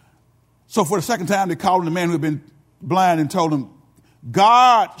 So for the second time, they called him the man who had been blind and told him,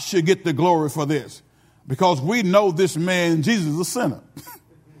 God should get the glory for this because we know this man, Jesus, is a sinner.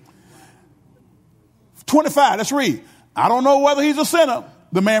 25, let's read. I don't know whether he's a sinner,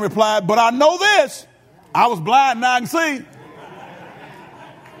 the man replied, but I know this. I was blind, now I can see.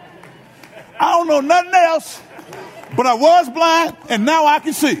 I don't know nothing else, but I was blind and now I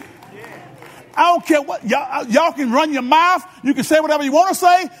can see. I don't care what, y'all can run your mouth. You can say whatever you want to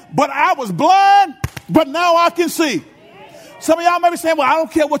say, but I was blind, but now I can see. Some of y'all may be saying, well, I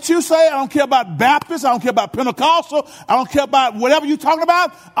don't care what you say. I don't care about Baptist. I don't care about Pentecostal. I don't care about whatever you're talking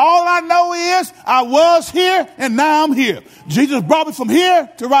about. All I know is I was here and now I'm here. Jesus brought me from here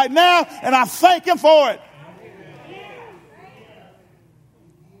to right now, and I thank him for it.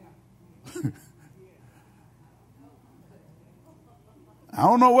 I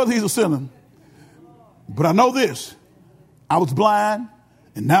don't know whether he's a sinner, but I know this. I was blind,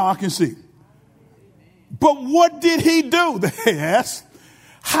 and now I can see. But what did he do? They asked.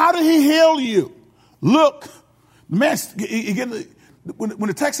 How did he heal you? Look, the man, when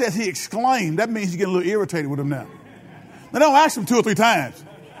the text says he exclaimed, that means he's getting a little irritated with him now. They don't ask him 2 or 3 times.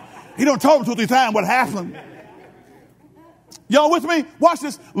 He don't tell him 2 or 3 times what happened. Y'all with me? Watch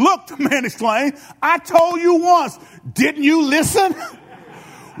this. Look, the man exclaimed, I told you once. Didn't you listen?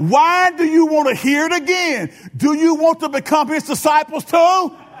 Why do you want to hear it again? Do you want to become his disciples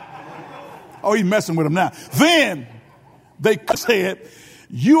too? Oh, he's messing with him now. Then they said,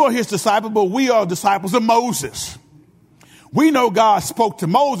 you are his disciple, but we are disciples of Moses. We know God spoke to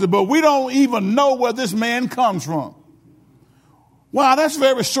Moses, but we don't even know where this man comes from. Wow, that's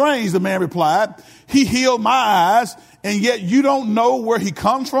very strange, the man replied. He healed my eyes, and yet you don't know where he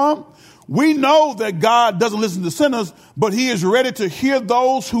comes from? We know that God doesn't listen to sinners, but he is ready to hear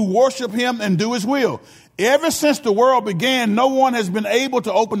those who worship him and do his will. Ever since the world began, no one has been able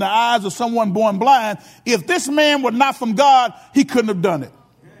to open the eyes of someone born blind. If this man were not from God, he couldn't have done it.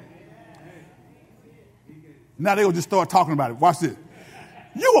 Now they will just start talking about it. Watch this.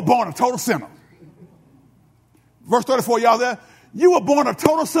 You were born a total sinner. Verse 34, y'all there? You were born a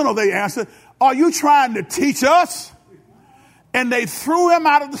total sinner, they answered. Are you trying to teach us? And they threw him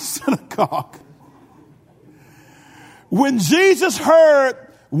out of the synagogue. When Jesus heard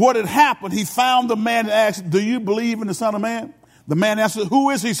what had happened, he found the man and asked, do you believe in the Son of Man? The man answered,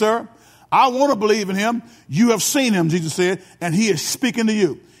 who is he, sir? I want to believe in him. You have seen him, Jesus said, and he is speaking to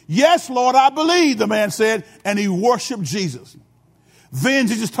you. Yes, Lord, I believe, the man said, and he worshiped Jesus. Then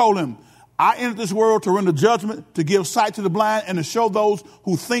Jesus told him, I entered this world to render judgment, to give sight to the blind, and to show those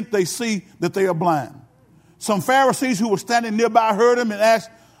who think they see that they are blind. Some Pharisees who were standing nearby heard him and asked,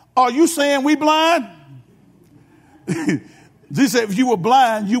 are you saying we blind? Jesus said, if you were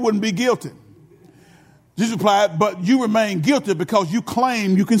blind, you wouldn't be guilty. Jesus replied, but you remain guilty because you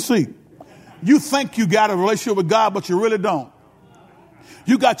claim you can see. You think you got a relationship with God, but you really don't.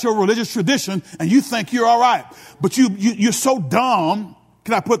 You got your religious tradition and you think you're all right, but you're so dumb.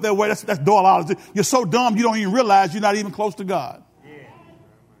 Can I put it that way? That's duality. You're so dumb you don't even realize you're not even close to God. Yeah.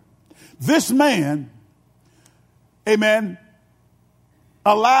 This man, amen,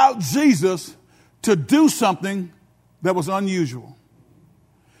 allowed Jesus to do something that was unusual.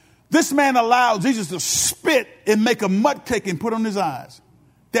 This man allowed Jesus to spit and make a mud cake and put on his eyes.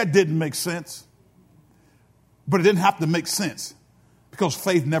 That didn't make sense. But it didn't have to make sense because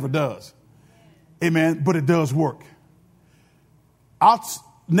faith never does. Amen. But it does work.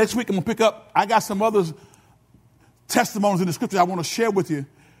 Next week I'm going to pick up, I got some other testimonies in the scripture I want to share with you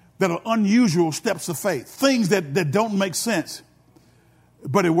that are unusual steps of faith. Things that don't make sense,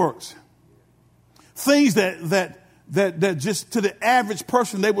 but it works. Things that just to the average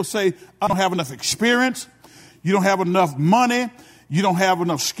person, they will say, I don't have enough experience. You don't have enough money. You don't have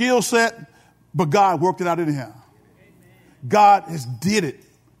enough skill set, but God worked it out anyhow. God has did it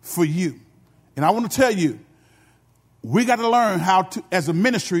for you. And I want to tell you, we got to learn how to, as a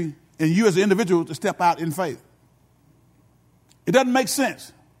ministry and you as an individual, to step out in faith. It doesn't make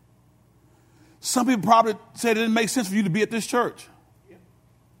sense. Some people probably say it didn't make sense for you to be at this church.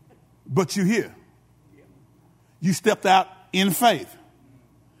 But you're here. You stepped out in faith.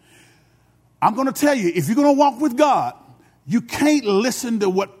 I'm going to tell you, if you're going to walk with God, you can't listen to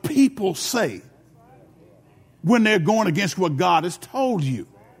what people say when they're going against what God has told you.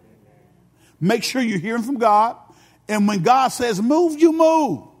 Make sure you're hearing from God. And when God says move, you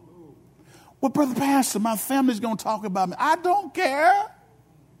move. Well, Brother Pastor, my family's going to talk about me. I don't care.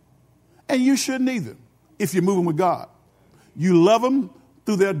 And you shouldn't either if you're moving with God. You love them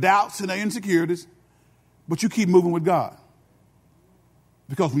through their doubts and their insecurities, but you keep moving with God.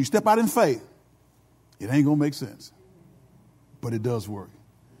 Because when you step out in faith, it ain't going to make sense. But it does work.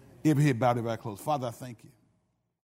 Every head bowed, every eye closed. Father, I thank you.